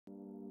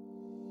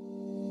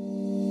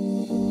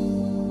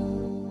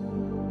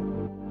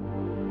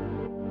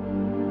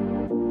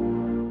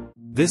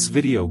This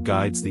video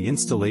guides the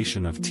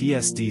installation of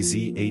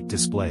TSDZ8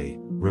 display,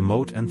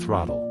 remote and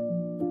throttle.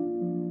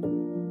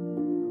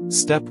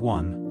 Step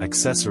 1,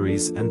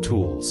 Accessories and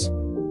Tools.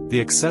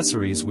 The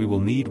accessories we will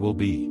need will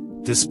be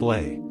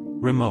display,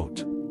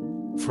 remote,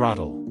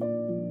 throttle.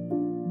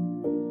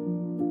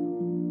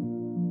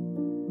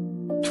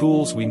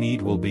 Tools we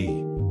need will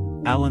be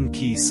Allen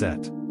key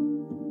set,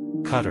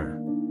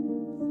 cutter,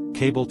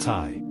 cable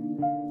tie.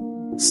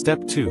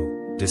 Step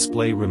 2,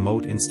 Display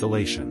remote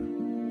installation.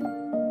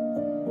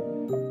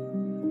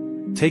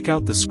 Take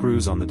out the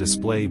screws on the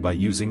display by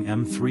using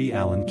M3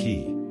 Allen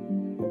key.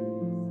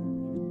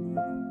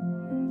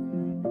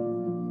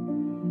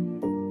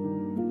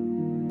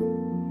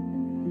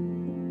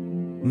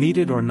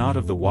 Needed or not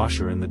of the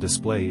washer in the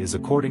display is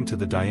according to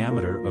the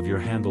diameter of your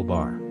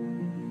handlebar.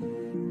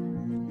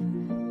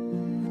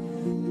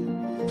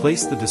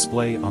 Place the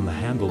display on the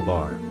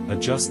handlebar,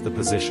 adjust the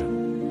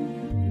position.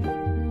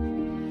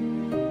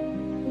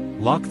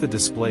 Lock the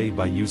display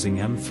by using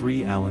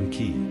M3 Allen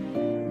key.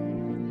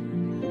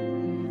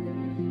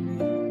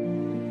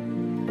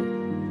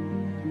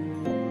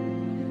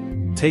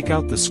 Take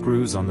out the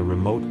screws on the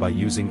remote by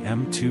using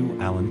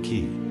M2 Allen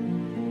key.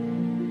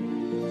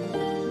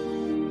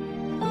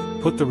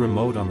 Put the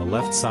remote on the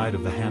left side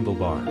of the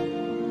handlebar.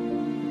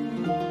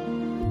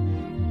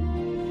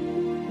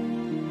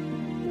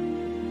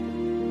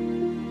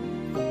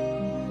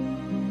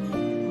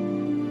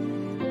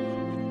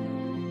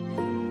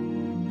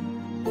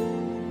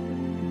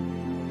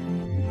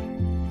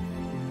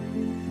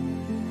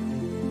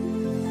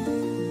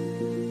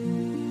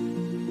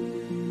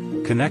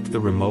 Connect the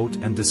remote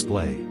and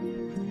display.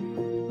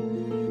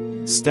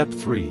 Step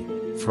 3,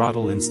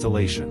 Throttle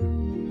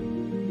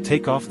installation.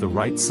 Take off the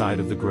right side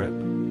of the grip.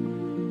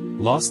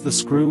 Loose the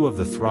screw of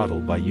the throttle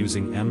by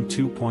using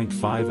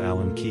M2.5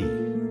 Allen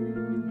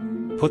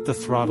key. Put the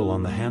throttle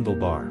on the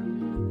handlebar.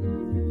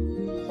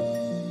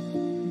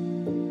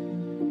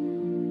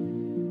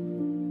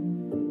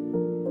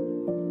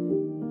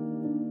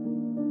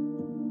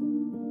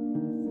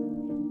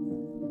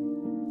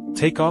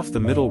 Take off the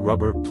middle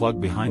rubber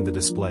plug behind the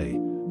display,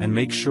 and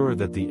make sure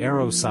that the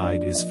arrow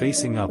side is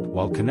facing up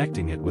while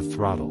connecting it with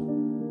throttle.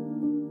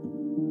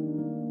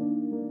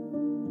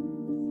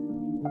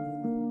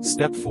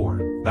 Step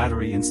 4,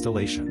 Battery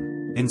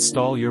installation.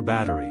 Install your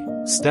battery.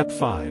 Step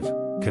 5,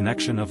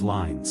 Connection of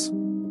lines.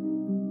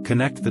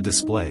 Connect the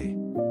display.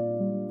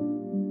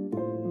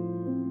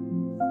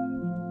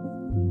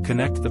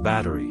 Connect the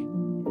battery.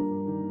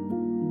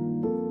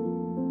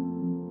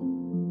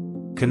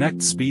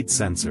 Connect speed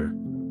sensor.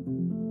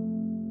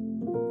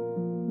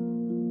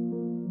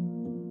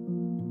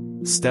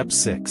 Step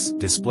 6,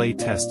 Display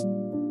test.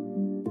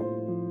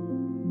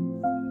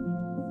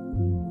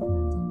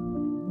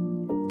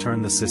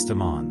 Turn the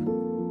system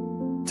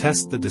on.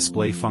 Test the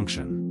display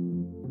function.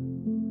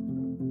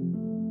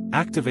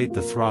 Activate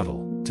the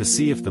throttle, to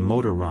see if the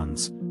motor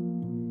runs,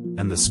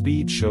 and the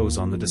speed shows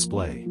on the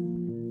display.